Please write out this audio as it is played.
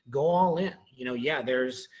go all in. Yeah,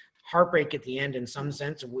 there's heartbreak at the end in some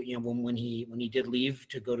sense. When he did leave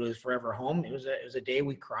to go to his forever home, it was a day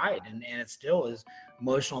we cried, and it still is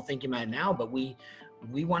emotional thinking about it now. But we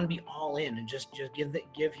want to be all in and just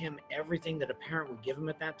give him everything that a parent would give him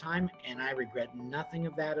at that time. And I regret nothing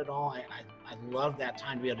of that at all. I love that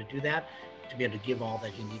time to be able to do that, to be able to give all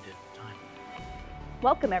that he needed at the time.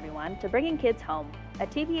 Welcome everyone to Bringing Kids Home, a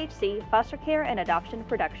TVHC foster care and adoption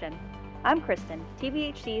production. I'm Kristen,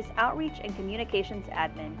 TVHC's Outreach and Communications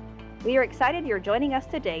Admin. We are excited you're joining us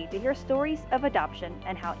today to hear stories of adoption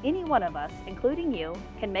and how any one of us, including you,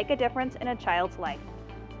 can make a difference in a child's life.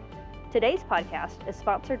 Today's podcast is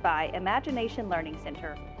sponsored by Imagination Learning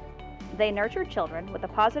Center. They nurture children with a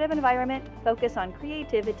positive environment, focus on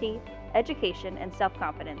creativity, education, and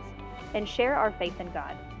self-confidence, and share our faith in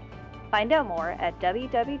God. Find out more at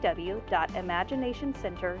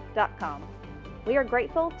www.imaginationcenter.com. We are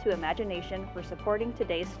grateful to Imagination for supporting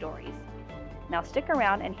today's stories. Now stick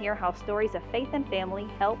around and hear how stories of faith and family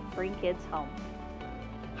help bring kids home.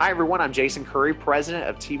 Hi everyone, I'm Jason Curry, President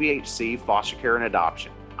of TVHC Foster Care and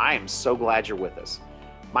Adoption. I am so glad you're with us.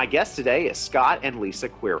 My guest today is Scott and Lisa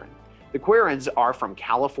Quirin. The Quirins are from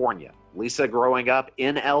California, Lisa growing up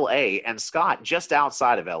in LA and Scott just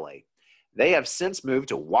outside of LA. They have since moved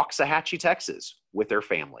to Waxahachie, Texas with their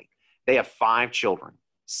family. They have 5 children,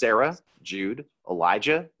 Sarah, Jude,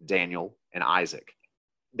 Elijah, Daniel, and Isaac.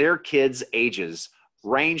 Their kids' ages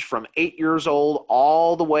range from 8 years old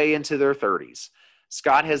all the way into their 30s.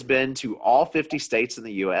 Scott has been to all 50 states in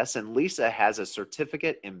the U.S., and Lisa has a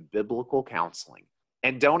certificate in biblical counseling.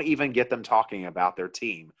 And don't even get them talking about their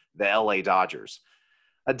team, the LA Dodgers.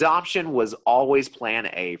 Adoption was always plan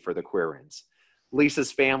A for the Quirins.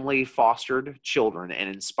 Lisa's family fostered children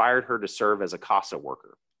and inspired her to serve as a CASA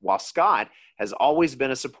worker, while Scott has always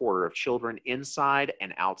been a supporter of children inside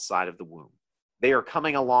and outside of the womb. They are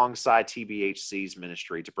coming alongside TVHC's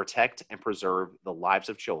ministry to protect and preserve the lives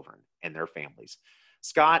of children and their families.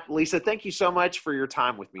 Scott, Lisa, thank you so much for your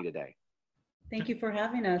time with me today. Thank you for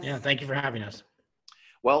having us. Yeah, thank you for having us.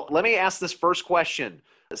 Well, let me ask this first question.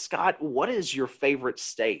 Scott, what is your favorite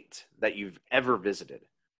state that you've ever visited?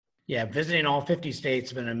 Yeah, visiting all 50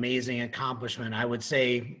 states has been an amazing accomplishment. I would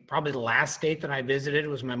say probably the last state that I visited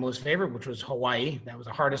was my most favorite, which was Hawaii. That was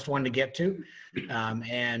the hardest one to get to,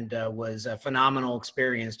 and was a phenomenal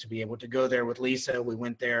experience to be able to go there with Lisa. We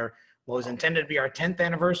went there, what was intended to be our 10th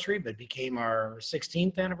anniversary, but became our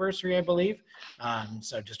 16th anniversary, I believe.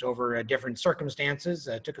 So just over different circumstances.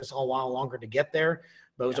 It took us a while longer to get there.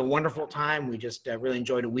 But it was a wonderful time. We just really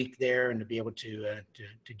enjoyed a week there, and to be able to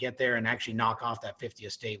get there and actually knock off that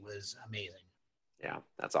 50th state was amazing. Yeah,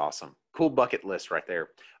 that's awesome. Cool bucket list right there.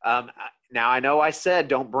 Now, I know I said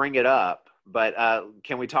don't bring it up, but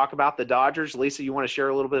can we talk about the Dodgers? Lisa, you want to share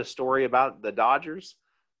a little bit of story about the Dodgers?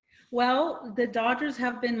 Well, the Dodgers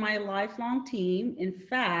have been my lifelong team. In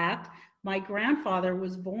fact, my grandfather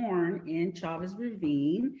was born in Chavez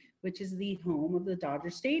Ravine, which is the home of the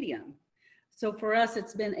Dodger Stadium. So for us,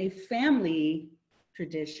 it's been a family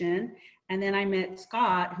tradition. And then I met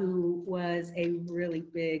Scott, who was a really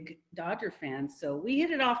big Dodger fan. So we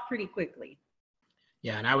hit it off pretty quickly.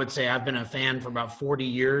 Yeah, and I would say I've been a fan for about 40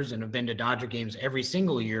 years and have been to Dodger games every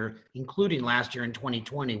single year, including last year in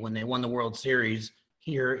 2020 when they won the World Series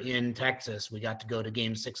here in Texas. We got to go to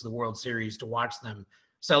Game 6 of the World Series to watch them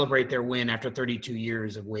celebrate their win after 32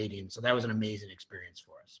 years of waiting. So that was an amazing experience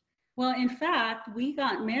for us. Well, in fact, we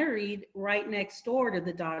got married right next door to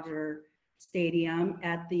the Dodger Stadium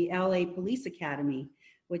at the LA Police Academy,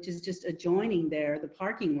 which is just adjoining there, the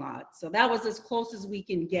parking lot. So that was as close as we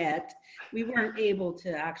can get. We weren't able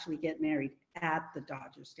to actually get married at the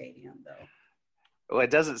Dodger Stadium, though. Well, it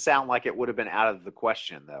doesn't sound like it would have been out of the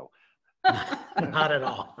question, though. Not at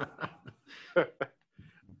all.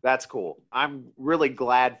 That's cool. I'm really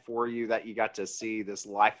glad for you that you got to see this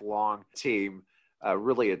lifelong team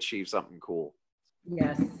really achieve something cool.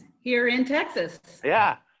 Yes, here in Texas.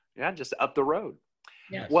 Yeah, just up the road.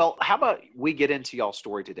 Yes. Well, how about we get into y'all's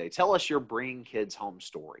story today? Tell us your Bringing Kids Home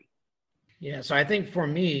story. Yeah, so I think for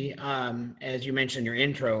me, as you mentioned in your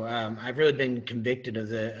intro, I've really been convicted of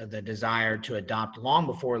the desire to adopt long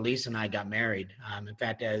before Lisa and I got married. In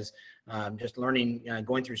fact, as just learning,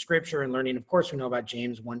 going through scripture and learning, of course, we know about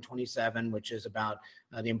James 1:27, which is about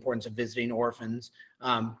the importance of visiting orphans.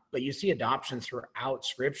 But you see adoption throughout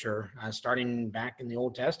scripture, starting back in the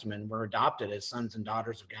Old Testament. We're adopted as sons and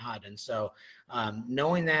daughters of God. And so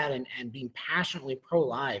knowing that and being passionately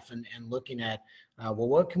pro-life and looking at, well,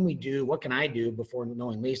 what can we do? What can I do before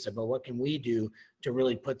knowing Lisa? But what can we do to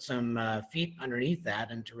really put some feet underneath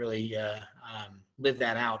that and to really live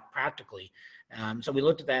that out practically? So we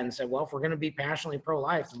looked at that and said, well, if we're going to be passionately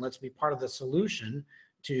pro-life, then let's be part of the solution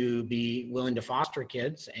to be willing to foster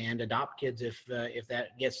kids and adopt kids if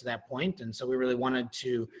that gets to that point. And so we really wanted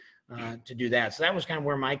to do that. So that was kind of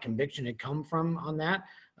where my conviction had come from on that.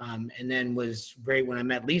 And then was great when I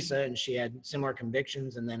met Lisa, and she had similar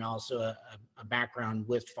convictions, and then also a background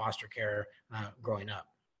with foster care growing up.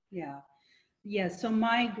 Yeah. Yeah. So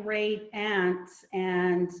my great aunts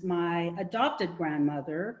and my adopted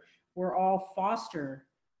grandmother were all foster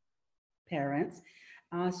parents.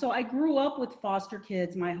 So I grew up with foster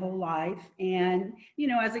kids my whole life. And, you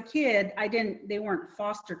know, as a kid, they weren't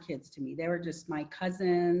foster kids to me. They were just my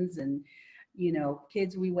cousins and, you know,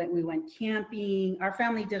 kids. We went camping. Our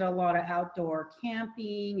family did a lot of outdoor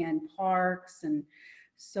camping and parks. And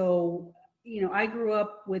so, you know, I grew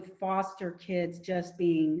up with foster kids just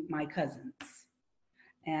being my cousins.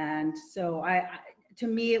 And so to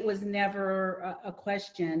me, it was never a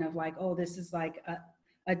question of like, oh, this is like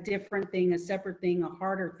a different thing, a separate thing, a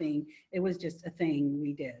harder thing. It was just a thing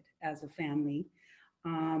we did as a family.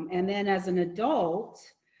 And then as an adult,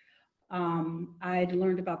 I'd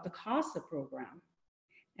learned about the CASA program.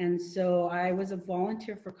 And so I was a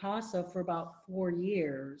volunteer for CASA for about 4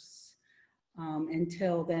 years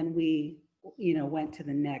until then we, you know, went to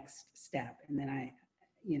the next step. And then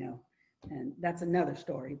and that's another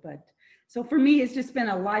story. But so for me, it's just been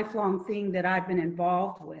a lifelong thing that I've been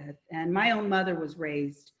involved with. And my own mother was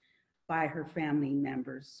raised by her family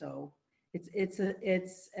members. So it's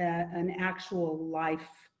an actual life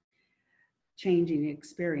changing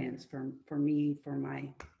experience for me, for my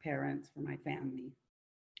parents, for my family.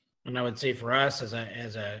 And I would say for us as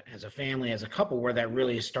a family, as a couple, where that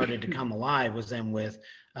really started to come alive was then with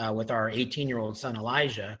our 18-year-old son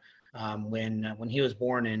Elijah. When he was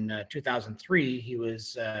born in 2003, he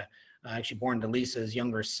was actually born to Lisa's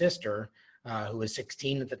younger sister, who was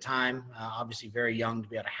 16 at the time, obviously very young to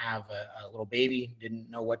be able to have a little baby, didn't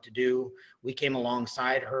know what to do. We came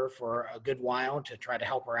alongside her for a good while to try to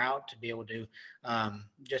help her out, to be able to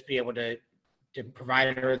just be able to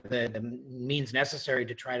provide her the means necessary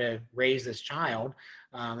to try to raise this child.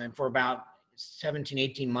 And for about 17,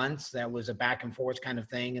 18 months, that was a back and forth kind of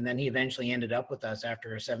thing. And then he eventually ended up with us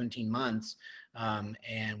after 17 months.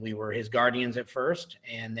 And we were his guardians at first.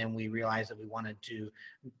 And then we realized that we wanted to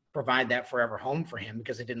provide that forever home for him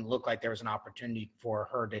because it didn't look like there was an opportunity for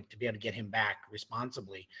her to be able to get him back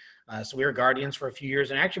responsibly. So we were guardians for a few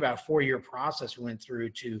years, and actually about a 4-year process we went through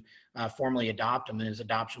to formally adopt him. And his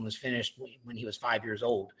adoption was finished when he was 5 years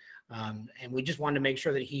old. And we just wanted to make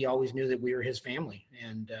sure that he always knew that we were his family,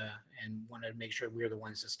 and wanted to make sure we were the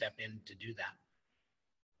ones to step in to do that.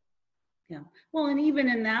 Yeah. Well, and even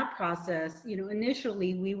in that process, you know,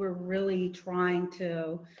 initially we were really trying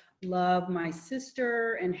to love my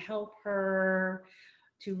sister and help her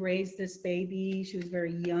to raise this baby. She was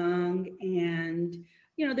very young, and,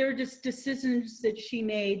 you know, there were just decisions that she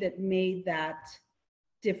made that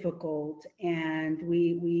difficult. And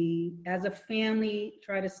we as a family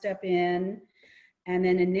try to step in. And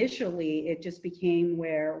then initially it just became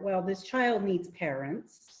where, well, this child needs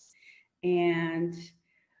parents. And,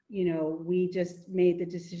 you know, we just made the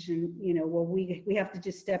decision, you know, well, we have to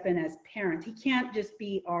just step in as parents. He can't just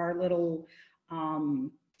be our little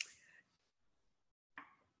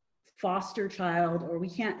foster child, or we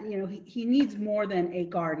can't, you know, he needs more than a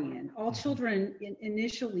guardian. All children,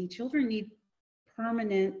 initially, children need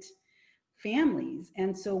permanent families.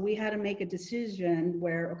 And so we had to make a decision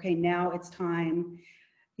where, okay, now it's time.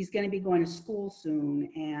 He's going to be going to school soon,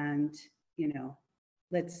 and, you know,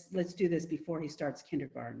 let's do this before he starts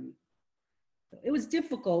kindergarten. So it was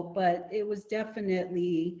difficult, but it was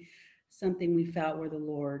definitely something we felt where the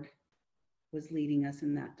Lord was leading us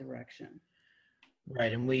in that direction.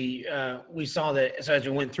 Right, and we saw that. So as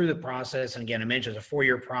we went through the process, and again, I mentioned it's a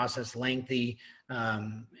 4-year process, lengthy,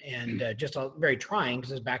 and just very trying,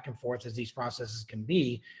 because it's back and forth as these processes can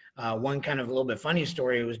be. One kind of a little bit funny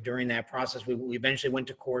story was during that process, we eventually went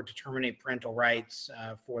to court to terminate parental rights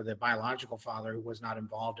for the biological father, who was not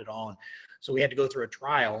involved at all. And so we had to go through a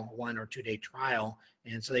trial, 1 or 2 day trial,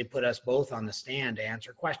 and so they put us both on the stand to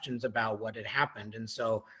answer questions about what had happened. And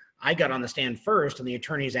so I got on the stand first, and the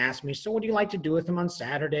attorneys asked me, so what do you like to do with them on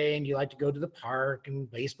Saturday? And do you like to go to the park and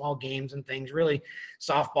baseball games and things, really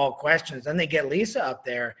softball questions. Then they get Lisa up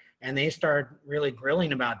there, and they start really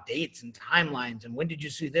grilling about dates and timelines. And when did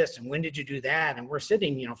you see this? And when did you do that? And we're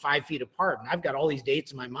sitting, you know, 5 feet apart, and I've got all these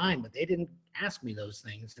dates in my mind, but they didn't ask me those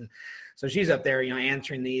things. And so she's up there, you know,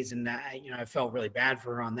 answering these, and you know, I felt really bad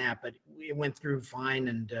for her on that, but it went through fine,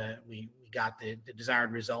 and we got the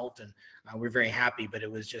desired result, and we're very happy. But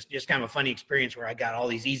it was just kind of a funny experience where I got all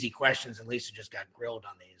these easy questions, and Lisa just got grilled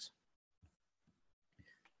on these.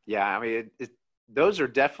 Yeah, I mean, those are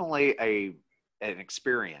definitely an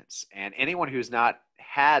experience, and anyone who's not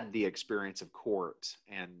had the experience of court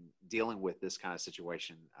and dealing with this kind of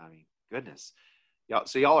situation, I mean, goodness, y'all.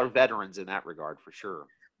 So y'all are veterans in that regard for sure.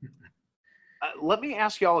 Let me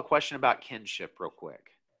ask y'all a question about kinship real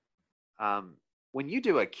quick. When you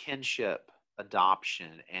do a kinship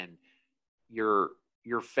adoption and you're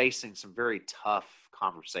facing some very tough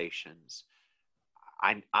conversations,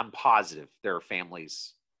 I'm positive there are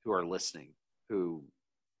families who are listening who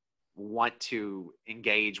want to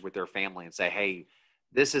engage with their family and say, hey,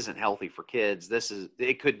 this isn't healthy for kids.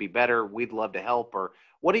 It could be better. We'd love to help. Or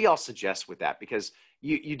what do y'all suggest with that? Because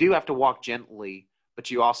you do have to walk gently, but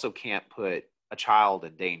you also can't put a child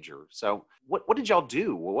in danger. So what did y'all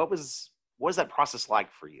do? What was that process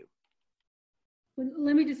like for you? Well,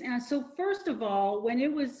 let me just ask. So first of all, when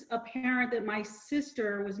it was apparent that my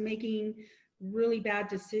sister was making really bad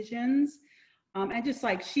decisions, and just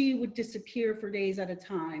like she would disappear for days at a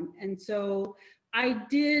time. And so I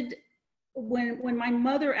did, when my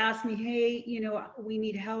mother asked me, hey, we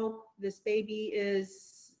need help. This baby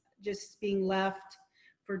is just being left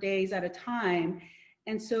for days at a time.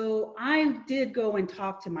 And so I did go and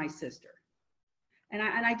talk to my sister. And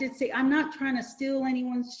I did say, I'm not trying to steal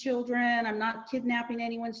anyone's children. I'm not kidnapping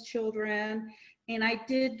anyone's children. And I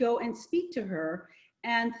did go and speak to her.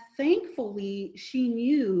 And thankfully, she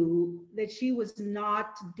knew that she was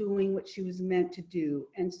not doing what she was meant to do.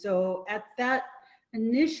 And so at that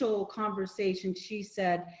initial conversation, she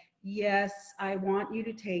said, yes, I want you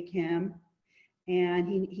to take him. And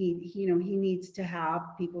he needs to have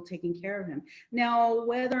people taking care of him. Now,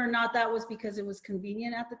 whether or not that was because it was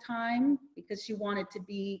convenient at the time, because she wanted to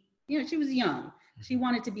be, she was young, she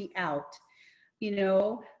wanted to be out,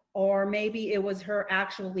 or maybe it was her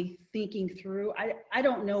actually thinking through. I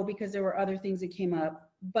don't know, because there were other things that came up.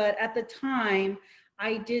 But at the time,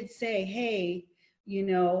 I did say, hey,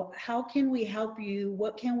 how can we help you?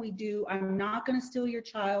 What can we do? I'm not going to steal your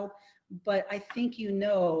child, but I think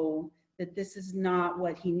that this is not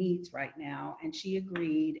what he needs right now. And she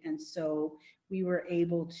agreed. And so we were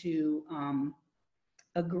able to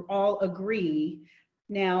all agree.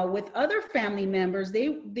 Now, with other family members,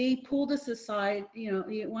 they pulled us aside. You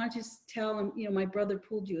want to just tell them, my brother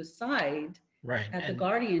pulled you aside, right, at the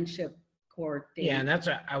guardianship court date. Yeah, and that's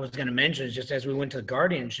what I was going to mention, is just as we went to the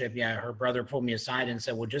guardianship, her brother pulled me aside and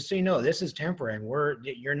said, well, just so you know, this is temporary.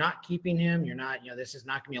 You're not keeping him. You're not, this is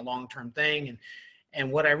not going to be a long-term thing.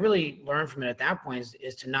 And what I really learned from it at that point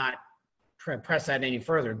is to not press that any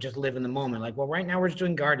further, just live in the moment. Like, well, right now we're just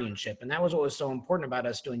doing guardianship. And that was what was so important about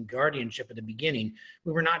us doing guardianship at the beginning.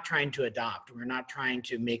 We were not trying to adopt. We were not trying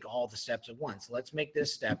to make all the steps at once. Let's make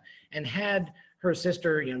this step. And had her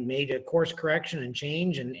sister, made a course correction and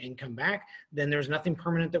change and come back, then there's nothing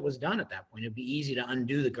permanent that was done at that point. It'd be easy to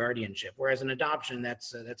undo the guardianship. Whereas an adoption,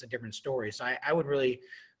 that's a different story. So I would really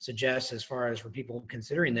suggest, as far as for people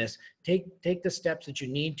considering this, take the steps that you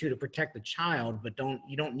need to protect the child, but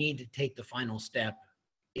you don't need to take the final step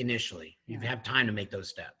initially. You have time to make those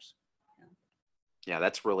steps. Yeah,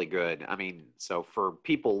 that's really good. I mean, so for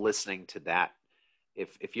people listening to that,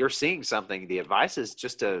 if you're seeing something, the advice is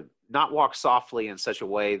just to not walk softly in such a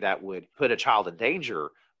way that would put a child in danger,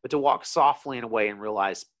 but to walk softly in a way and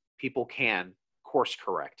realize people can course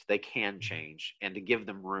correct, they can change, and to give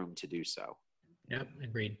them room to do so. Yep,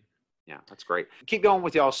 agreed. Yeah, that's great. Keep going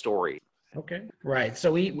with y'all's story. Okay, right. So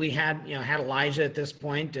we had Elijah at this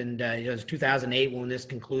point, and it was 2008 when this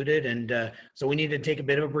concluded, and so we needed to take a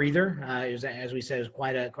bit of a breather. It was, as we said, it was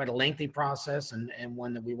quite a lengthy process, and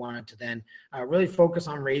one that we wanted to then really focus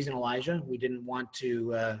on raising Elijah. We didn't want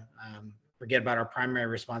to forget about our primary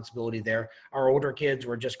responsibility there. Our older kids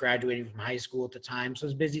were just graduating from high school at the time, so it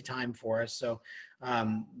was a busy time for us. So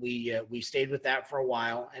we stayed with that for a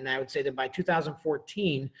while, and I would say that by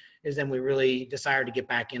 2014 is then we really decided to get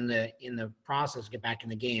back in the process, get back in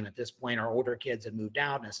the game. At this point, our older kids had moved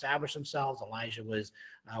out and established themselves. Elijah was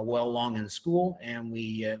well along in school, and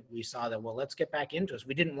we saw that, well, let's get back into this.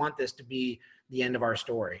 We didn't want this to be the end of our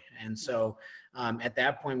story, and so at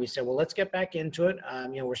that point we said, well, let's get back into it.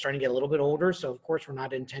 We're starting to get a little bit older, so of course we're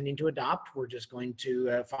not intending to adopt. We're just going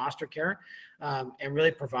to foster care and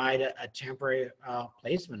really provide a temporary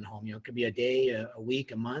placement home. It could be a day, a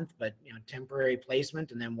week, a month, but temporary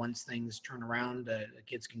placement, and then once things turn around, the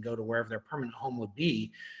kids can go to wherever their permanent home would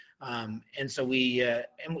be. And so we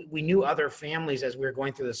knew other families as we were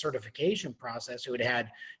going through the certification process who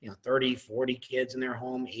had 30, 40 kids in their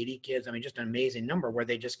home, 80 kids. I mean, just an amazing number, where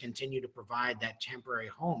they just continue to provide that temporary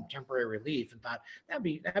home, temporary relief, and thought that'd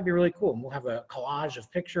be really cool. And we'll have a collage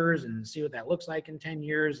of pictures and see what that looks like in 10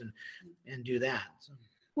 years and do that. So.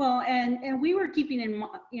 Well, and we were keeping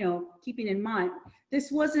in mind,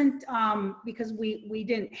 this wasn't because we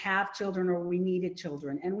didn't have children or we needed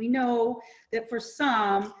children. And we know that for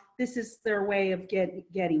some, this is their way of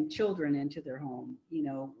getting children into their home,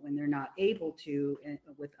 when they're not able to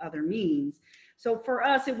with other means. So for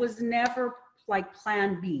us, it was never like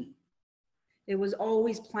plan B. It was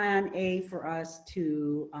always plan A for us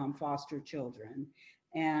to foster children.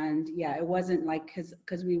 And yeah, it wasn't like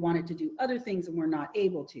because we wanted to do other things and we're not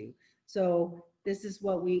able to. So this is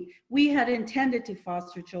what we had intended to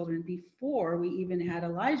foster children before we even had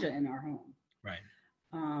Elijah in our home. Right.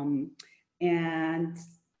 And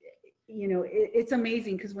it's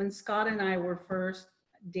amazing because when Scott and I were first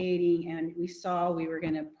dating and we saw we were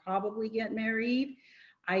going to probably get married,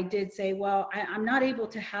 I did say, well, I'm not able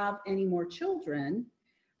to have any more children.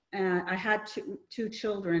 I had two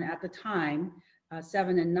children at the time.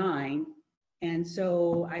 7 and 9. And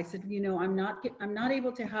so I said, I'm not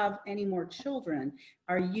able to have any more children.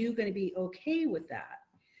 Are you going to be okay with that?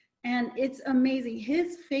 And it's amazing.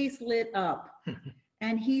 His face lit up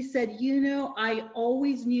and he said, I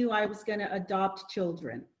always knew I was going to adopt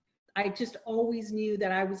children. I just always knew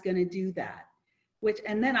that I was going to do that.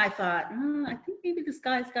 And then I thought, I think maybe this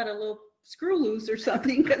guy's got a little screw loose or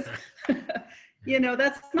something, because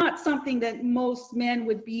that's not something that most men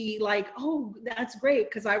would be like, oh, that's great,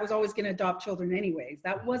 because I was always going to adopt children anyways.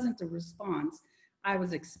 That wasn't the response I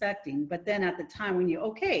was expecting. But then at the time when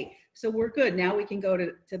okay, so we're good. Now we can go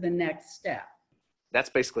to the next step. That's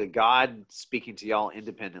basically God speaking to y'all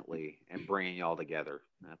independently and bringing y'all together.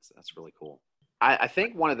 That's really cool. I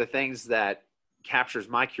think one of the things that captures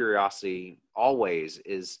my curiosity always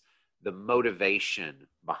is the motivation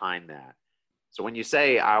behind that. So when you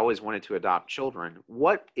say, I always wanted to adopt children,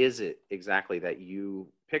 what is it exactly that you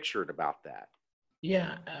pictured about that?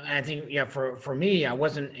 Yeah, I think, for me, I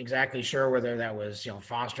wasn't exactly sure whether that was,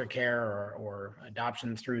 foster care or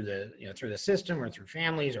adoption through the system or through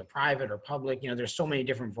families or private or public. There's so many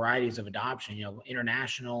different varieties of adoption,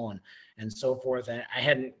 international and so forth. And I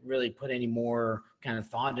hadn't really put any more kind of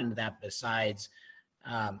thought into that besides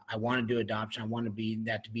I want to do adoption. I want to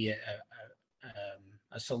be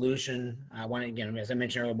a solution. I want to, again, as I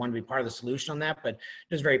mentioned earlier, I want to be part of the solution on that, but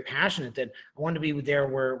just very passionate that I want to be there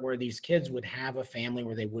where these kids would have a family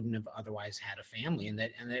where they wouldn't have otherwise had a family, and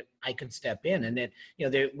that I could step in, and that,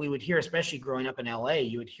 we would hear, especially growing up in LA,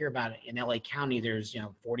 you would hear about it in LA County, there's,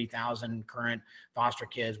 40,000 current foster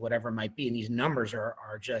kids, whatever it might be. And these numbers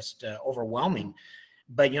are just overwhelming.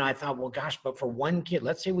 But, I thought, well, gosh, but for one kid,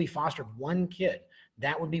 let's say we fostered one kid,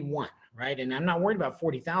 that would be one. Right. And I'm not worried about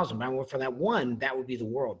 40,000, but for that one, that would be the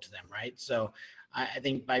world to them. Right. So I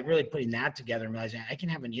think by really putting that together and realizing I can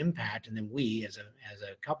have an impact, and then we as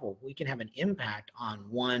a couple, we can have an impact on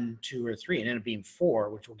 1, 2, or 3, and ended up being 4,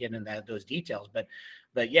 which we'll get into those details.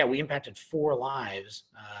 But yeah, we impacted 4 lives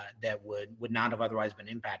that would not have otherwise been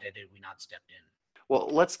impacted had we not stepped in. Well,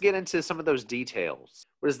 let's get into some of those details.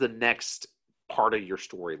 What does the next part of your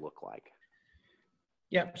story look like?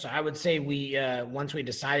 Yep. So I would say we, once we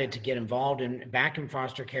decided to get involved back in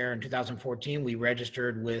foster care in 2014, we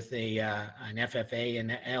registered with an FFA in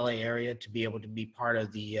the LA area to be able to be part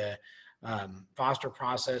of the foster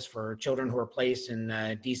process for children who are placed in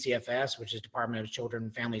DCFS, which is Department of Children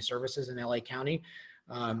and Family Services in LA County.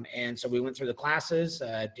 And so we went through the classes,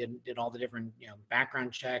 did all the different,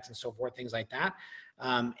 background checks and so forth, things like that.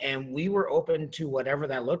 And we were open to whatever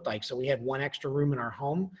that looked like. So we had 1 extra room in our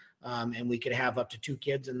home. And we could have up to 2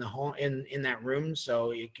 kids in the home in that room.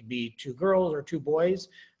 So it could be 2 girls or 2 boys.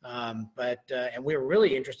 And we were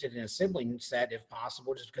really interested in a sibling set if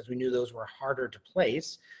possible, just because we knew those were harder to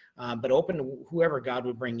place, but open to whoever God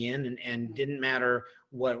would bring in, and didn't matter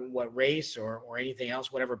what race or anything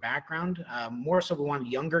else, whatever background. More so we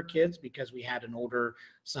wanted younger kids because we had an older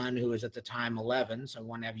son who was at the time 11. So we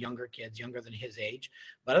wanted to have younger kids, younger than his age.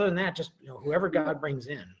 But other than that, just whoever God brings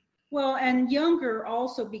in. Well, and younger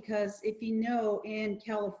also, because if in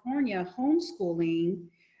California, homeschooling,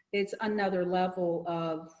 it's another level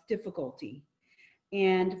of difficulty.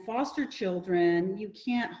 And foster children, you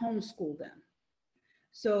can't homeschool them.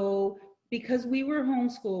 So because we were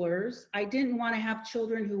homeschoolers, I didn't want to have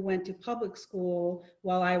children who went to public school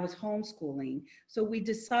while I was homeschooling. So we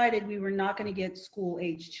decided we were not going to get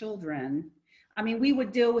school-age children. I mean, we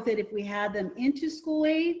would deal with it if we had them into school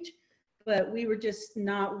age, but we were just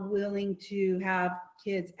not willing to have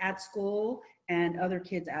kids at school and other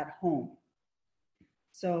kids at home.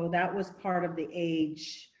 So that was part of the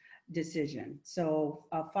age decision. So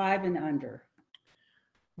 5 and under.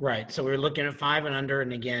 Right. So we were looking at 5 and under,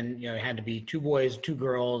 and again, it had to be 2 boys, 2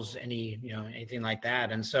 girls, anything like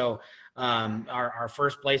that. And so Our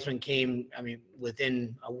first placement came, I mean,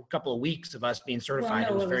 within a couple of weeks of us being certified.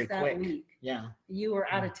 Well, no, It was it very was that quick. week. Yeah. You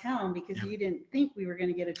were out of town because Yeah. you didn't think we were going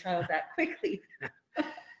to get a child that quickly.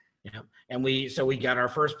 Yeah. And we got our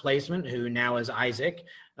first placement, who now is Isaac.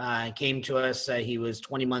 Came to us. He was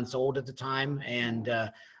 20 months old at the time, and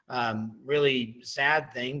really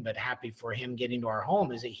sad thing, but happy for him getting to our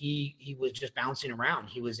home, is that he was just bouncing around.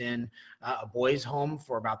 He was in a boys' home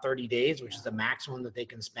for about 30 days, which is the maximum that they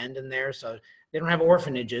can spend in there. So they don't have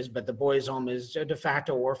orphanages, but the boys' home is a de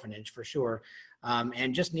facto orphanage for sure.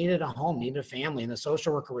 And just needed a home, needed a family. And the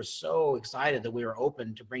social worker was so excited that we were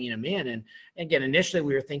open to bringing him in. And again, initially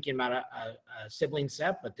we were thinking about a sibling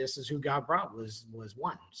set, but this is who God brought was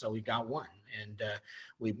one. So we got one, and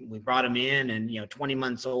we brought him in, and 20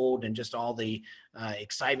 months old, and just all the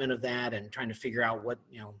excitement of that, and trying to figure out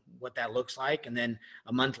what that looks like. And then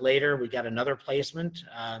a month later, we got another placement,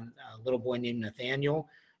 a little boy named Nathaniel.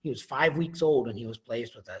 He was 5 weeks old and he was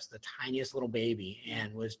placed with us, the tiniest little baby,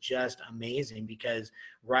 and was just amazing, because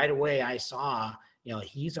right away I saw,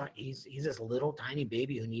 he's this little tiny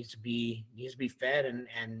baby who needs to be fed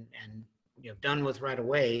and done with right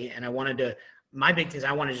away. And my big thing is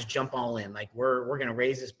I want to just jump all in. Like, we're going to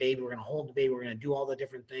raise this baby, we're going to hold the baby, we're going to do all the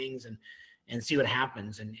different things and see what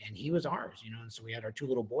happens. And he was ours, and so we had our two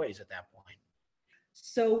little boys at that point.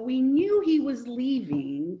 So we knew he was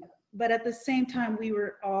leaving, but at the same time, we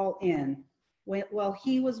were all in. While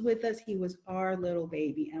he was with us, he was our little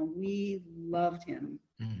baby, and we loved him.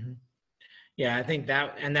 Mm-hmm. Yeah, I think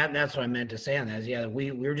that's what I meant to say on that. Is, yeah,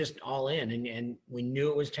 we were just all in, and we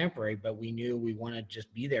knew it was temporary, but we knew we wanted to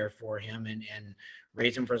just be there for him and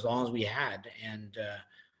raise him for as long as we had.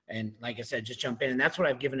 And like I said, just jump in. And that's what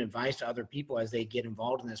I've given advice to other people as they get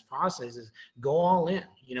involved in this process, is go all in.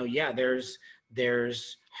 Yeah,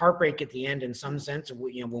 there's heartbreak at the end in some sense.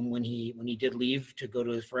 When he did leave to go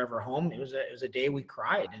to his forever home, it was a day we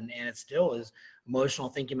cried, and it still is emotional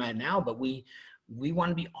thinking about it now. But we want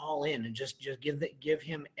to be all in and just give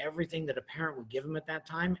him everything that a parent would give him at that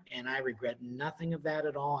time. And I regret nothing of that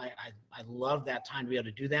at all. I love that time to be able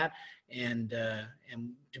to do that, and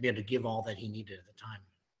to be able to give all that he needed at the time.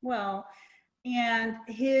 Well, and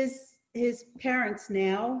his parents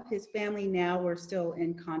now, his family now, we're still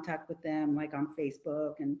in contact with them, like on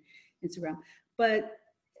Facebook and Instagram. But,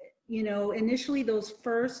 initially those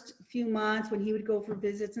first few months when he would go for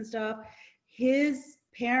visits and stuff, his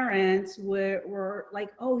parents were like,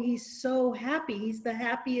 oh, he's so happy. He's the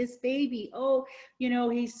happiest baby. Oh,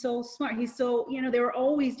 he's so smart. He's so, they were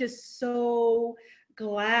always just so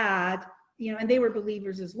glad, and they were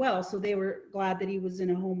believers as well. So they were glad that he was in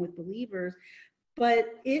a home with believers.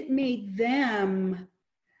 But it made them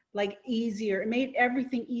easier. It made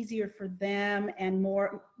everything easier for them and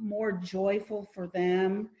more joyful for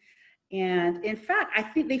them. And in fact, I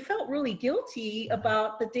think they felt really guilty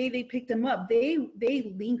about the day they picked him up. They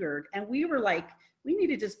lingered, and we were like, we need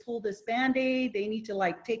to just pull this Band-Aid. They need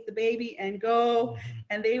to take the baby and go.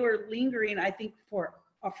 And they were lingering, I think, for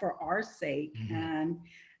our sake.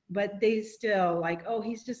 But they still oh,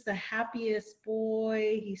 he's just the happiest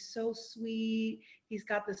boy. He's so sweet. He's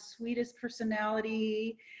got the sweetest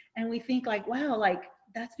personality. And we think wow,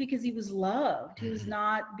 that's because he was loved. He was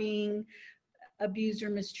not being abused or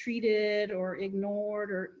mistreated or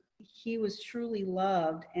ignored, or he was truly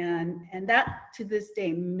loved. And that to this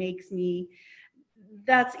day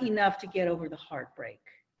that's enough to get over the heartbreak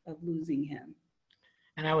of losing him.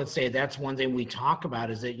 And I would say that's one thing we talk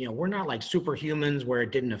about, is that, we're not like superhumans where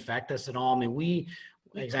it didn't affect us at all. I mean, we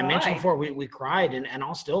as I mentioned before, we cried, and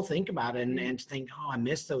I'll still think about it and think, oh, I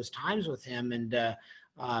miss those times with him. And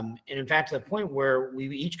in fact, to the point where we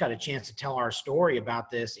each got a chance to tell our story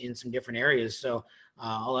about this in some different areas. So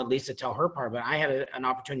I'll let Lisa tell her part, but I had an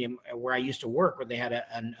opportunity where I used to work, where they had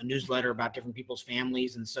a newsletter about different people's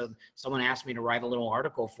families. And so someone asked me to write a little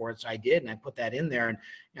article for it. So I did, and I put that in there. And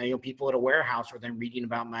people at a warehouse were then reading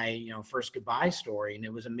about my first goodbye story. And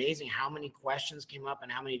it was amazing how many questions came up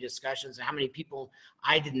and how many discussions and how many people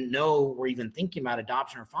I didn't know were even thinking about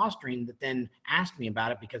adoption or fostering that then asked me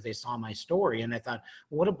about it because they saw my story. And I thought,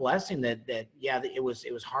 what a blessing that it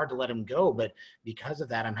was hard to let him go, but because of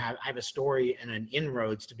that, I have a story and an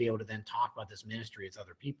inroads to be able to then talk about this ministry with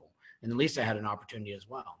other people. And Lisa had an opportunity as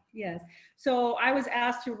well. Yes. So I was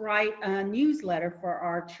asked to write a newsletter for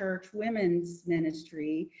our church women's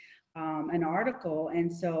ministry, an article.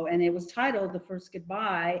 And it was titled The First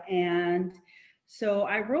Goodbye. And so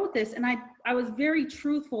I wrote this, and I was very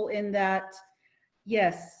truthful in that,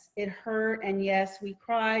 yes, it hurt. And yes, we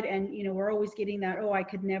cried, and, we're always getting that, oh, I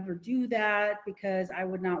could never do that because I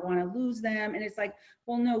would not want to lose them. And it's like,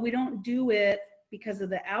 well, no, we don't do it because of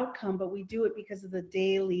the outcome, but we do it because of the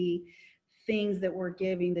daily things that we're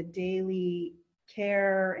giving, the daily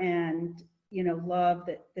care and, love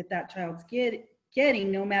that child's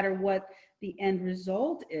getting, no matter what the end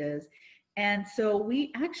result is. And so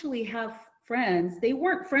we actually have friends. They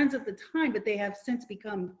weren't friends at the time, but they have since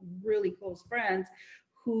become really close friends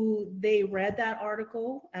who they read that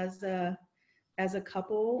article as a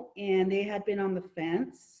couple, and they had been on the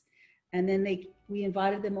fence, and then we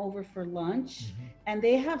invited them over for lunch, and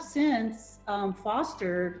they have since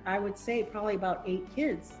fostered, I would say, probably about 8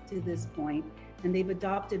 kids to this point, and they've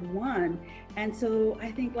adopted 1. And so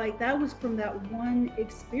I think like that was from that one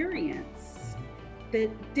experience that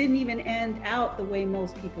didn't even end out the way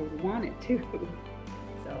most people would want it to.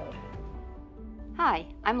 So. Hi,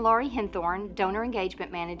 I'm Laurie Henthorn, Donor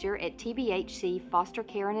Engagement Manager at TBHC Foster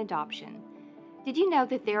Care and Adoption. Did you know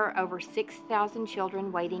that there are over 6,000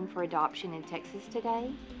 children waiting for adoption in Texas today?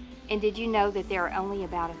 And did you know that there are only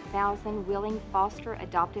about 1,000 willing foster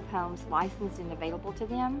adoptive homes licensed and available to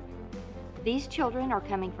them? These children are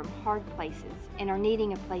coming from hard places and are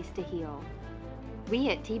needing a place to heal. We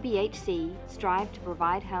at TBHC strive to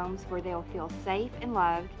provide homes where they'll feel safe and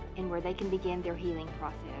loved and where they can begin their healing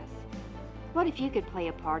process. What if you could play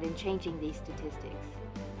a part in changing these statistics?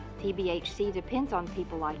 TBHC depends on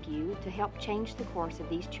people like you to help change the course of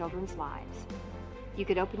these children's lives. You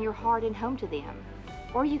could open your heart and home to them,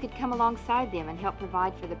 or you could come alongside them and help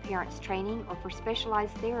provide for the parents' training or for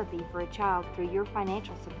specialized therapy for a child through your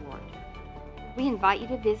financial support. We invite you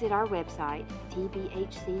to visit our website,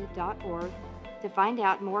 tbhc.org, to find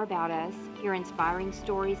out more about us, hear inspiring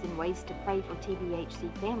stories and ways to pray for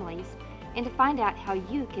TBHC families, and to find out how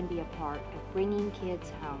you can be a part of bringing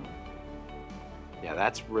kids home. Yeah,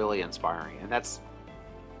 that's really inspiring. And that's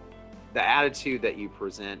the attitude that you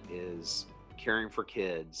present is caring for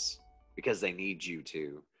kids because they need you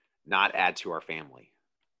to, not add to our family.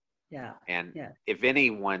 Yeah. And yeah. If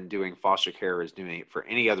anyone doing foster care is doing it for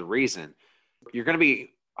any other reason, you're going to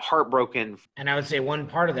be heartbroken. And I would say one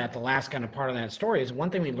part of that, the last kind of part of that story, is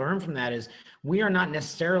one thing we learned from that is we are not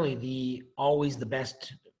necessarily always the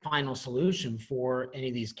best final solution for any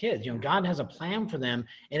of these kids. God has a plan for them,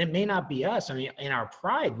 and it may not be us. I mean, in our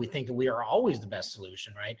pride, we think that we are always the best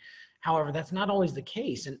solution, right? However, that's not always the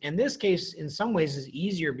case. And this case, in some ways, is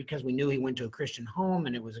easier because we knew he went to a Christian home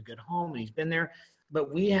and it was a good home and he's been there.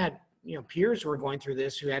 But we had, peers who were going through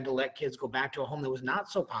this who had to let kids go back to a home that was not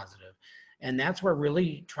so positive. And that's where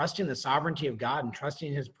really trusting the sovereignty of God and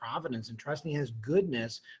trusting his providence and trusting his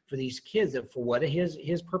goodness for these kids, that for what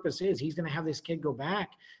his purpose is, he's going to have this kid go back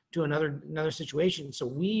to another situation. So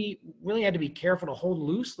we really had to be careful to hold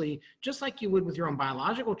loosely, just like you would with your own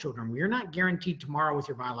biological children. You're not guaranteed tomorrow with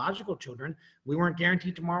your biological children. We weren't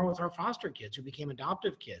guaranteed tomorrow with our foster kids who became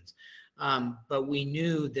adoptive kids. But we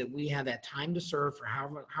knew that we had that time to serve for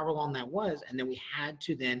however long that was. And then we had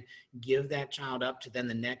to then give that child up to then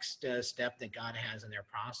the next step that God has in their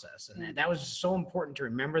process. And that was so important to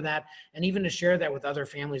remember that. And even to share that with other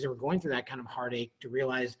families that were going through that kind of heartache, to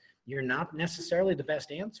realize you're not necessarily the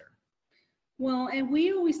best answer. Well, and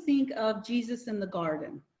we always think of Jesus in the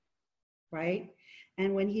garden, right?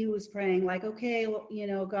 And when he was praying, like, okay,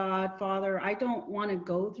 God, Father, I don't want to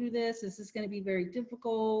go through this. This is going to be very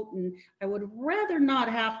difficult. And I would rather not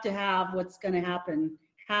have to have what's going to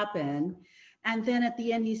happen. And then at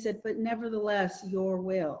the end, he said, but nevertheless, your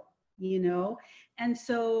will, And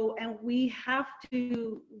so, and we have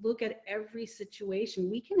to look at every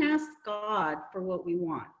situation. We can ask God for what we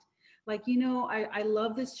want. Like, I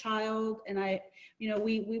love this child. And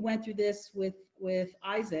we went through this with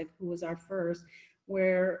Isaac, who was our first,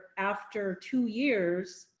 where after 2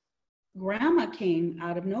 years, grandma came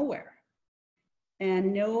out of nowhere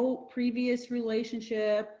and no previous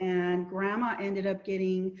relationship. And grandma ended up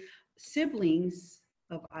getting siblings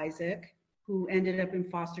of Isaac who ended up in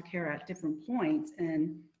foster care at different points.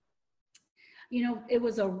 And, it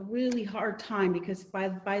was a really hard time because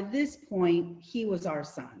by this point, he was our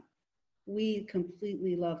son. We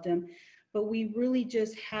completely loved him, but we really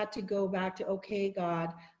just had to go back to, okay,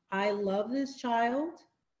 God, I love this child.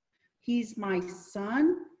 He's my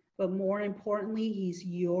son, but more importantly, he's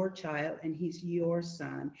your child and he's your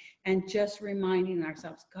son. And just reminding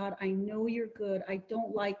ourselves, God, I know you're good. I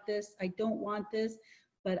don't like this. I don't want this,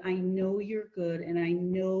 but I know you're good. And I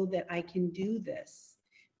know that I can do this,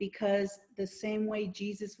 because the same way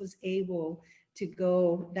Jesus was able to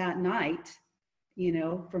go that night,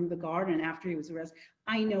 from the garden after he was arrested,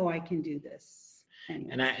 I know I can do this.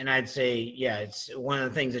 Anyway. And I'd say, yeah, it's one of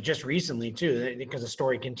the things that just recently too, because the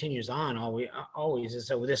story continues on always is.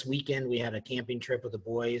 So this weekend we had a camping trip with the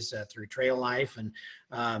boys through Trail Life,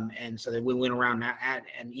 and so that we went around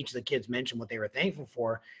and each of the kids mentioned what they were thankful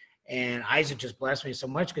for, and Isaac just blessed me so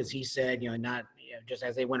much because he said, just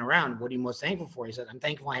as they went around, what are you most thankful for? He said, I'm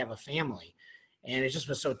thankful I have a family. And it just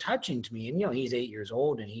was so touching to me. And, he's 8 years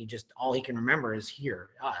old and all he can remember is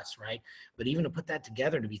us, right? But even to put that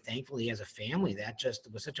together, to be thankful he has a family, that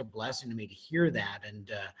just was such a blessing to me to hear that.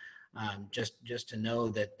 And just to know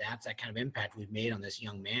that that's that kind of impact we've made on this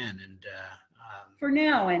young man. And for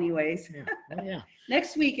now, anyways. Yeah. Well, yeah.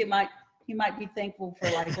 Next week, he might be thankful for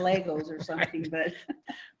like Legos or something, but.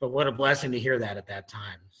 But what a blessing to hear that at that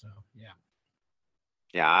time. So, yeah.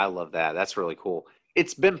 Yeah, I love that. That's really cool.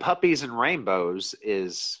 It's been puppies and rainbows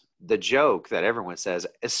is the joke that everyone says.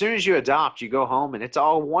 As soon as you adopt, you go home and it's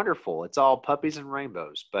all wonderful. It's all puppies and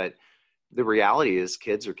rainbows. But the reality is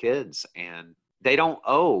kids are kids and they don't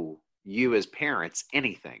owe you as parents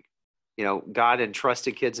anything. God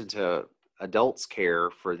entrusted kids into adults' care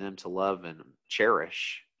for them to love and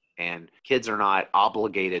cherish. And kids are not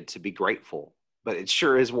obligated to be grateful, but it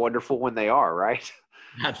sure is wonderful when they are, right?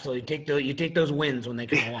 Absolutely. You take those wins when they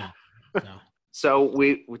come along. So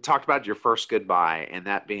we talked about your first goodbye and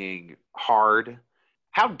that being hard.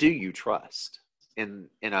 How do you trust in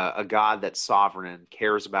a God that's sovereign and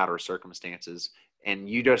cares about our circumstances and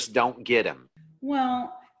you just don't get him?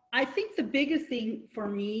 Well, I think the biggest thing for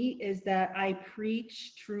me is that I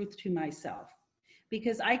preach truth to myself,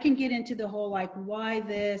 because I can get into the whole like, why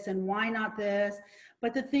this and why not this?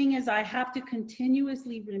 But the thing is, I have to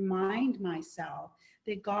continuously remind myself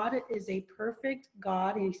that God is a perfect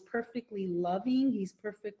God and he's perfectly loving. He's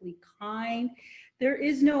perfectly kind. There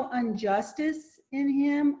is no injustice in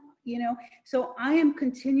him, So I am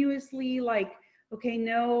continuously like, okay,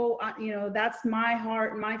 no, that's my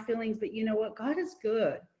heart and my feelings, but you know what? God is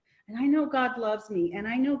good. And I know God loves me and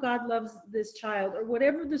I know God loves this child or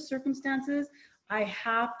whatever the circumstances. I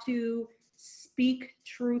have to speak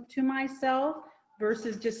truth to myself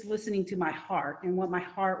versus just listening to my heart and what my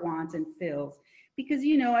heart wants and feels. Because,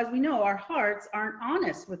 as we know, our hearts aren't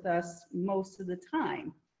honest with us most of the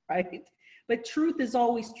time, right? But truth is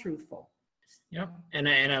always truthful. Yep. And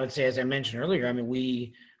I would say, as I mentioned earlier, I mean,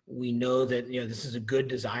 we know that, this is a good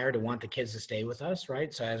desire to want the kids to stay with us,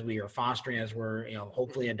 right? So as we are fostering, as we're,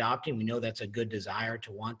 hopefully adopting, we know that's a good desire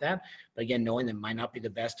to want that. But again, knowing that might not be the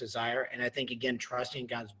best desire. And I think, again, trusting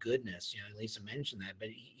God's goodness, Lisa mentioned that, but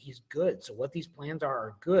he's good. So what these plans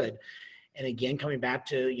are good. And again, coming back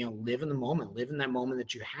to, live in the moment, live in that moment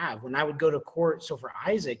that you have. When I would go to court, so for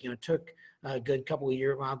Isaac, it took a good couple of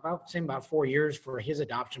years, about 4 years for his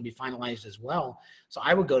adoption to be finalized as well. So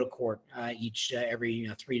I would go to court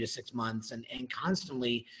every 3 to 6 months, and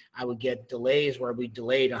constantly I would get delays where we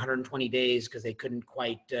delayed 120 days because they couldn't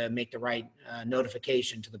quite make the right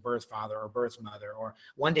notification to the birth father or birth mother. Or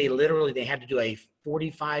one day, literally, they had to do a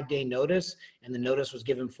 45-day notice, and the notice was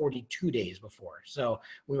given 42 days before. So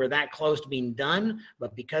we were that close to being done,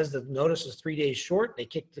 but because the notice was 3 days short, they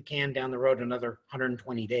kicked the can down the road another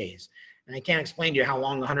 120 days. And I can't explain to you how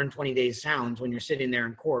long the 120 days sounds when you're sitting there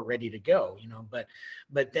in court ready to go,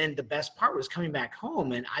 but then the best part was coming back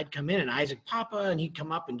home, and I'd come in and Isaac, Papa, and he'd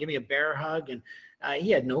come up and give me a bear hug, and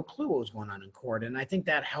he had no clue what was going on in court. And I think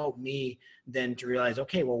that helped me then to realize,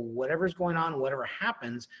 okay, well, whatever's going on, whatever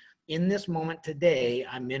happens, in this moment today,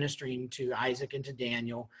 I'm ministering to Isaac and to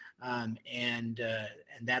Daniel, and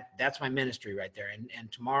that's my ministry right there.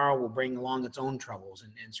 And tomorrow will bring along its own troubles,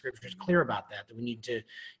 and Scripture is clear about that we need to,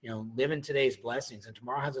 live in today's blessings, and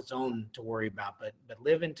tomorrow has its own to worry about, but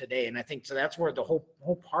live in today. And I think so that's where the whole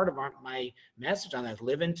part of my message on that is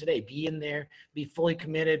live in today, be in there, be fully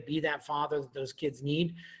committed, be that father that those kids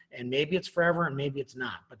need, and maybe it's forever and maybe it's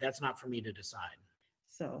not, but that's not for me to decide.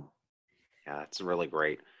 So, yeah, that's really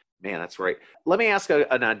great. Man, that's right. Let me ask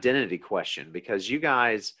an identity question, because you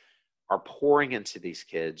guys are pouring into these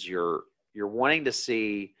kids. You're wanting to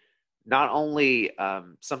see not only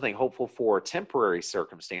something hopeful for temporary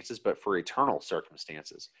circumstances, but for eternal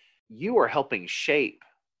circumstances. You are helping shape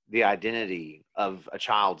the identity of a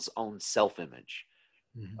child's own self-image.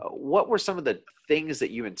 Mm-hmm. What were some of the things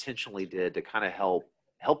that you intentionally did to kind of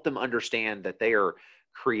help them understand that they are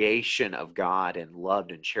creation of God and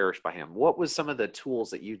loved and cherished by him? What was some of the tools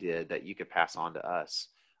that you did that you could pass on to us?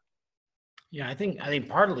 Yeah, I think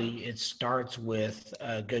partly it starts with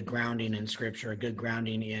a good grounding in Scripture, a good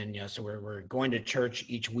grounding in, so we're going to church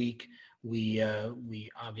each week. We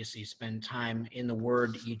obviously spend time in the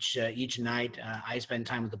Word each night. I spend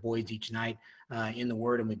time with the boys each night in the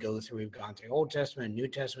Word, and we've gone through Old Testament and New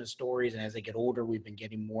Testament stories, and as they get older, we've been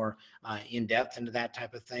getting more in depth into that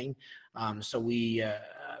type of thing. So we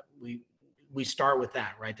start with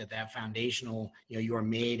that, right? That foundational, you are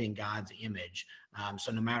made in God's image.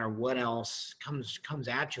 So no matter what else comes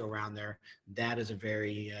at you around there, that is a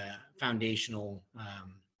very foundational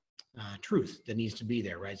truth that needs to be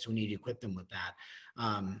there, right? So we need to equip them with that.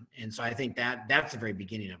 And so I think that's the very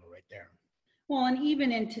beginning of it right there. Well, and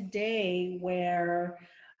even in today where,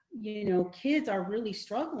 kids are really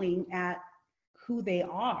struggling at who they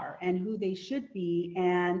are and who they should be,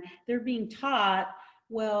 and they're being taught,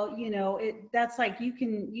 well, that's like, you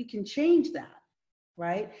can change that.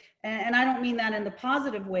 Right. And I don't mean that in the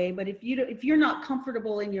positive way, but if you're not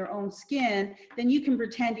comfortable in your own skin, then you can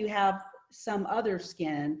pretend you have some other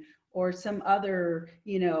skin or some other,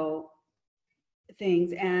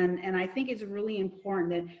 things. And I think it's really important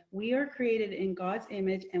that we are created in God's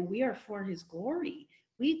image and we are for his glory.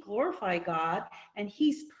 We glorify God, and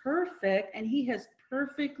he's perfect, and he has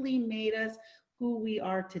perfectly made us who we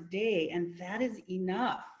are today. And that is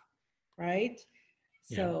enough. Right.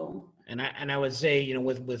 Yeah. So, and I would say,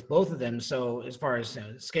 with both of them, so as far as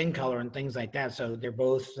skin color and things like that, so they're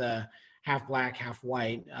both half black, half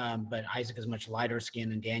white, but Isaac is much lighter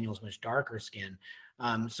skin and Daniel's much darker skin.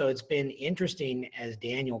 So it's been interesting as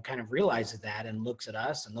Daniel kind of realizes that and looks at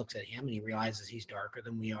us and looks at him, and he realizes he's darker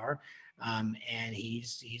than we are. And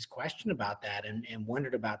he's questioned about that and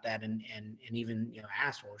wondered about that and even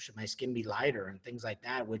asked, well, should my skin be lighter and things like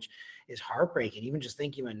that, which is heartbreaking. Even just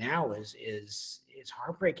thinking about it now is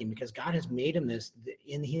heartbreaking, because God has made him this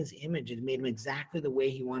in his image and made him exactly the way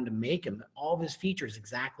he wanted to make him. All of his features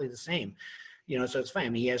exactly the same. So it's fine. I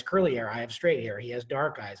mean, he has curly hair, I have straight hair. He has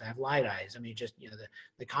dark eyes, I have light eyes. I mean, just,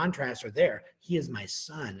 the contrasts are there. He is my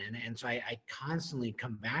son. And so I constantly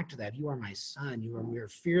come back to that. You are my son. We are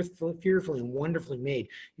fearfully and wonderfully made.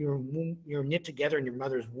 You're knit together in your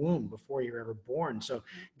mother's womb before you're ever born. So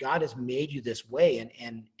God has made you this way,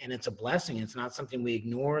 and it's a blessing. It's not something we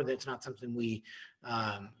ignore. That's not something we,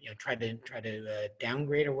 try to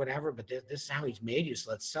downgrade or whatever, but this is how he's made you.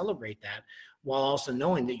 So let's celebrate that, while also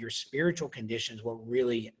knowing that your spiritual condition is what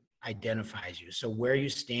really identifies you. So where you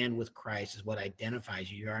stand with Christ is what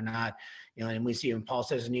identifies you. You are not, and we see when Paul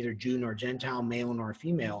says neither Jew nor Gentile, male nor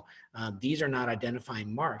female, these are not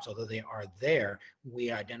identifying marks, although they are there.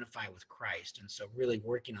 We identify with Christ. And so really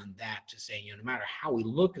working on that to say, no matter how we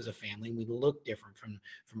look as a family, we look different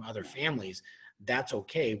from other families. That's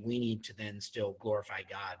okay. We need to then still glorify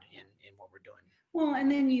God in what we're doing. Well,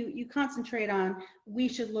 and then you concentrate on, we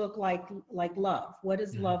should look like love. What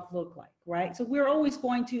does love look like, right? So we're always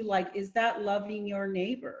going to is that loving your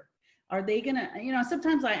neighbor? Are they gonna,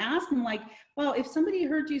 sometimes I ask them well, if somebody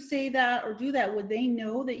heard you say that or do that, would they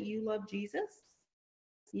know that you love Jesus?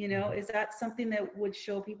 Is that something that would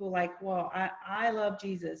show people well, I love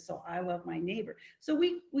Jesus, so I love my neighbor. So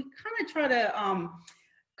we kind of try to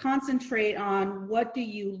concentrate on, what do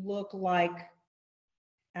you look like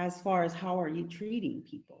as far as how are you treating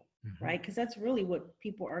people, right? Because that's really what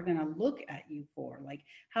people are going to look at you for.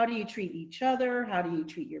 How do you treat each other? How do you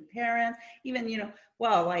treat your parents? Even,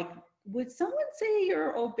 would someone say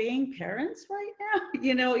you're obeying parents right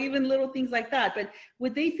now? Even little things like that. But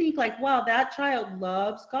would they think wow, that child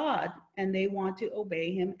loves God and they want to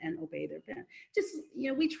obey him and obey their parents? Just,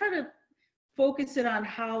 we try to focus it on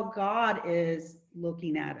how God is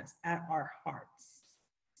looking at us, at our hearts,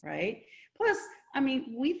 right? Plus,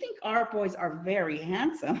 we think our boys are very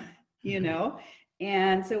handsome,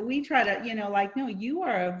 and so we try to, no, you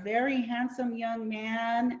are a very handsome young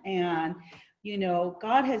man, and,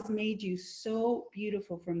 God has made you so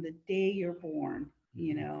beautiful from the day you're born,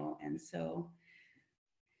 and so,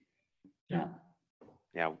 yeah.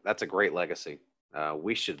 Yeah, that's a great legacy.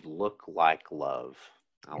 We should look like love.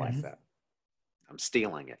 I like that. I'm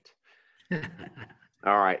stealing it.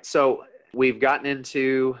 All right. So we've gotten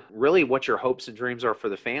into really what your hopes and dreams are for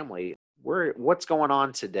the family. What's going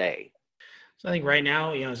on today? So I think right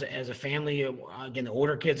now, as a family, again, the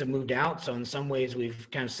older kids have moved out. So in some ways, we've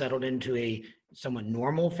kind of settled into a somewhat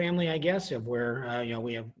normal family, I guess, of where,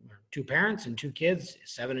 we have two parents and two kids,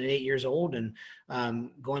 7 and 8 years old, and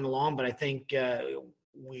going along. But I think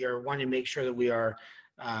we are wanting to make sure that we are,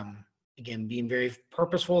 again, being very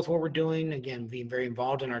purposeful with what we're doing. Again, being very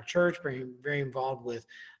involved in our church, being very involved with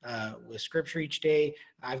Scripture each day.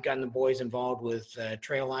 I've gotten the boys involved with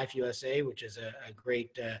Trail Life USA, which is a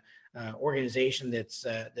great organization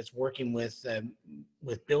that's working with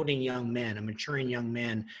with building young men and maturing young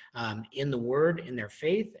men in the word, in their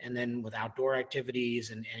faith, and then with outdoor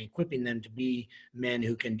activities and equipping them to be men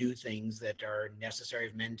who can do things that are necessary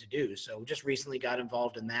of men to do. So we just recently got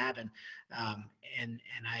involved in that, and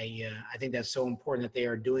I think that's so important that they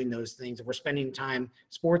are doing those things. If we're spending time,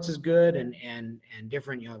 sports is good, and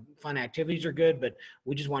different fun activities are good, but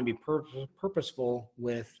we just want to be purposeful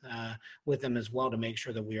with them as well to make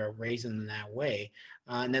sure that we are raising them that way.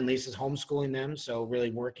 And then Lisa's homeschooling them, so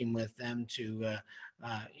really working with them to.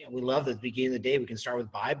 We love that at the beginning of the day we can start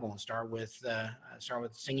with Bible and start with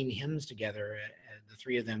singing hymns together, the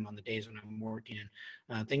three of them on the days when I'm working,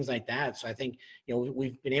 and things like that. So I think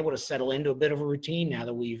we've been able to settle into a bit of a routine now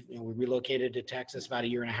that we relocated to Texas about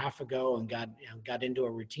 1.5 years ago and got into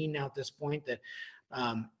a routine now at this point. That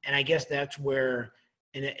and I guess that's where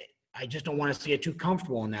I just don't want us to get too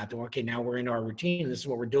comfortable in that. Okay, now we're into our routine. This is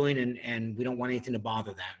what we're doing, and we don't want anything to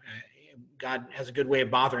bother that. God has a good way of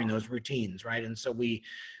bothering those routines, right? And so we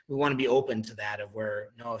want to be open to that, of where,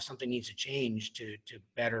 no, if something needs to change to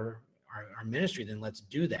better our ministry, then let's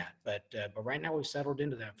do that. But right now we've settled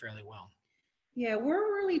into that fairly well. Yeah,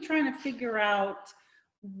 we're really trying to figure out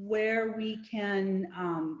where we can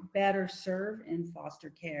better serve in foster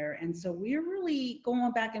care. And so we're really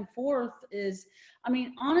going back and forth.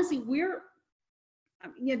 Honestly,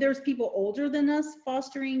 there's people older than us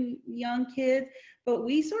fostering young kids, but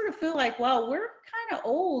we sort of feel like, well, we're kind of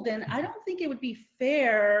old, and I don't think it would be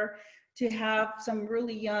fair to have some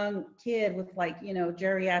really young kid with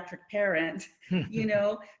geriatric parents,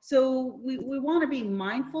 So we want to be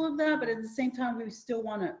mindful of that, but at the same time, we still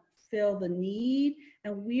want to fill the need.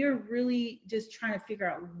 And we are really just trying to figure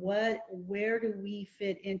out where do we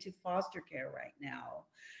fit into foster care right now.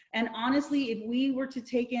 And honestly, if we were to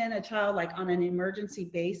take in a child on an emergency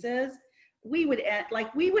basis, we would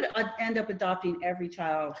end up adopting every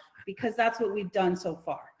child, because that's what we've done so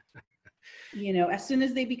far. As soon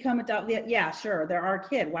as they become adopted, yeah, sure, they're our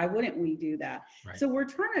kid. Why wouldn't we do that? Right. So we're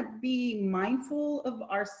trying to be mindful of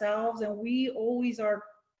ourselves, and we always are,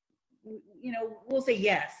 we'll say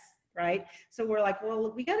yes, right? So we're like,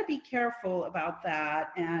 well, we got to be careful about that.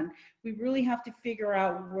 And we really have to figure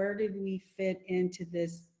out, where did we fit into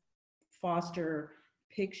this foster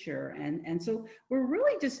picture? And so we're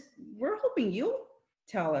hoping you'll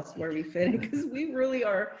tell us where we fit in, because we really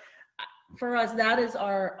are. For us, that is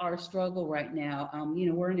our struggle right now.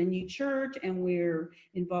 We're in a new church, and we're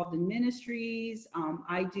involved in ministries.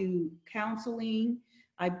 I do counseling.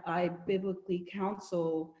 I biblically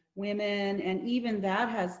counsel women, and even that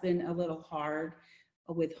has been a little hard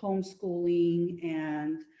with homeschooling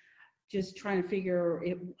and just trying to figure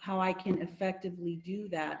how I can effectively do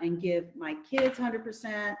that and give my kids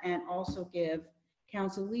 100% and also give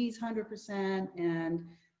counselees 100% and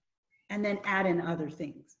then add in other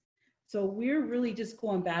things. So we're really just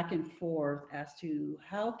going back and forth as to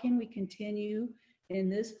how can we continue in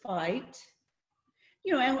this fight.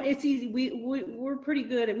 And it's easy. We're pretty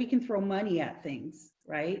good at, we can throw money at things,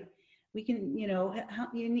 right? We can,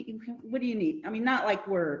 what do you need? Not like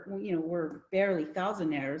we're barely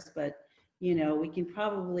thousandaires, but we can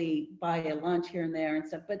probably buy a lunch here and there and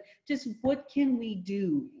stuff. But just what can we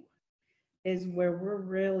do is where we're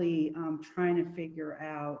really trying to figure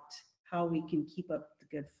out how we can keep up the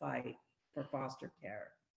good fight for foster care.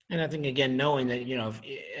 And I think, again, knowing that,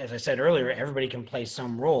 as I said earlier, everybody can play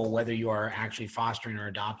some role, whether you are actually fostering or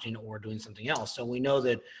adopting or doing something else. So we know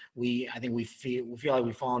that we feel like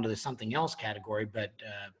we fall into the something else category, but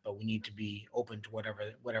we need to be open to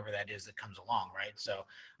whatever that is that comes along, right? So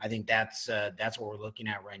I think that's what we're looking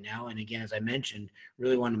at right now. And again, as I mentioned,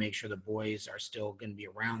 really want to make sure the boys are still going to be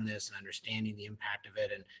around this and understanding the impact of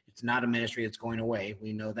it. And it's not a ministry that's going away.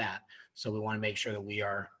 We know that. So we want to make sure that we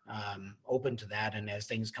are open to that. And as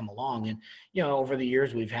things come along, and, over the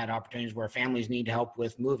years, we've had opportunities where families need help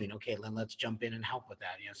with moving. Okay, then let's jump in and help with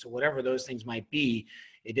that. So whatever those things might be,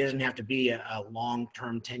 it doesn't have to be a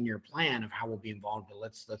long-term 10-year plan of how we'll be involved, but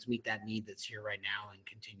let's meet that need that's here right now and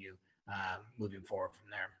continue moving forward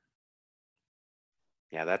from there.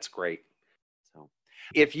 Yeah, that's great. So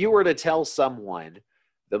if you were to tell someone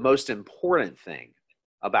the most important thing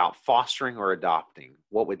about fostering or adopting,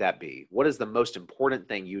 what would that be? What is the most important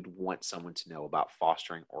thing you'd want someone to know about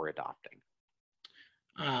fostering or adopting?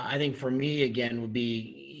 I think for me, again, would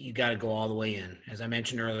be, you got to go all the way in. As I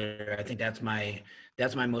mentioned earlier, I think that's my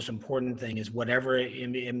most important thing, is whatever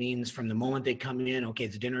it means from the moment they come in. Okay,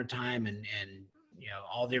 it's dinner time, and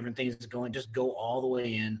all the different things going, just go all the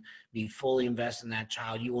way in, be fully invested in that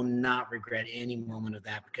child. You will not regret any moment of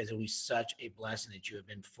that, because it will be such a blessing that you have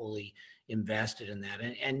been fully invested in that.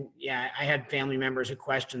 And yeah, I had family members who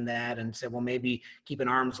questioned that and said, well, maybe keep an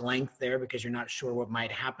arm's length there because you're not sure what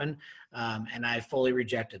might happen. And I fully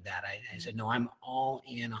rejected that. I said, no, I'm all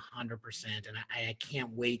in 100%. And I can't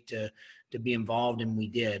wait to be involved, and we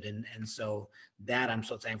did. And so that I'm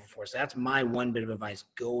so thankful for. So that's my one bit of advice.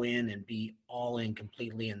 Go in and be all in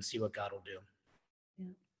completely and see what God will do.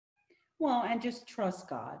 Yeah. Well, and just trust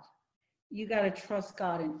God. You got to trust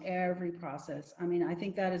God in every process. I mean, I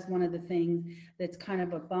think that is one of the things that's kind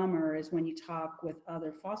of a bummer is when you talk with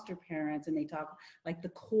other foster parents and they talk like the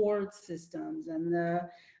court systems and the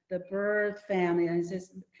birth family. And it's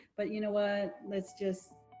just, but you know what? Let's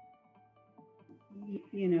just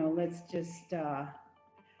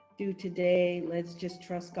do today. Let's just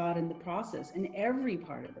trust God in the process, in every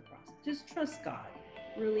part of the process. Just trust God.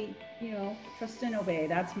 Really, trust and obey.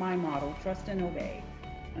 That's my model. Trust and obey.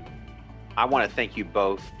 I want to thank you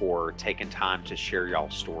both for taking time to share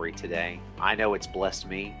y'all's story today. I know it's blessed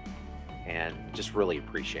me and just really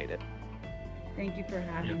appreciate it. Thank you for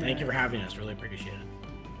having us. Thank you for having us. Really appreciate it.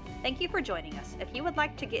 Thank you for joining us. If you would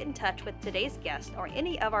like to get in touch with today's guest or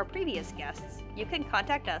any of our previous guests, you can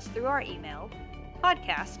contact us through our email,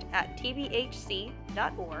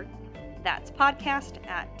 podcast@tbhc.org. That's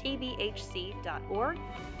podcast@tbhc.org.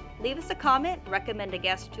 Leave us a comment, recommend a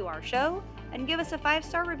guest to our show, and give us a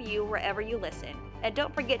 5-star review wherever you listen. And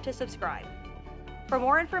don't forget to subscribe. For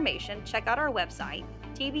more information, check out our website,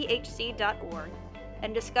 tbhc.org,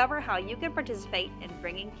 and discover how you can participate in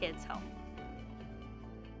bringing kids home.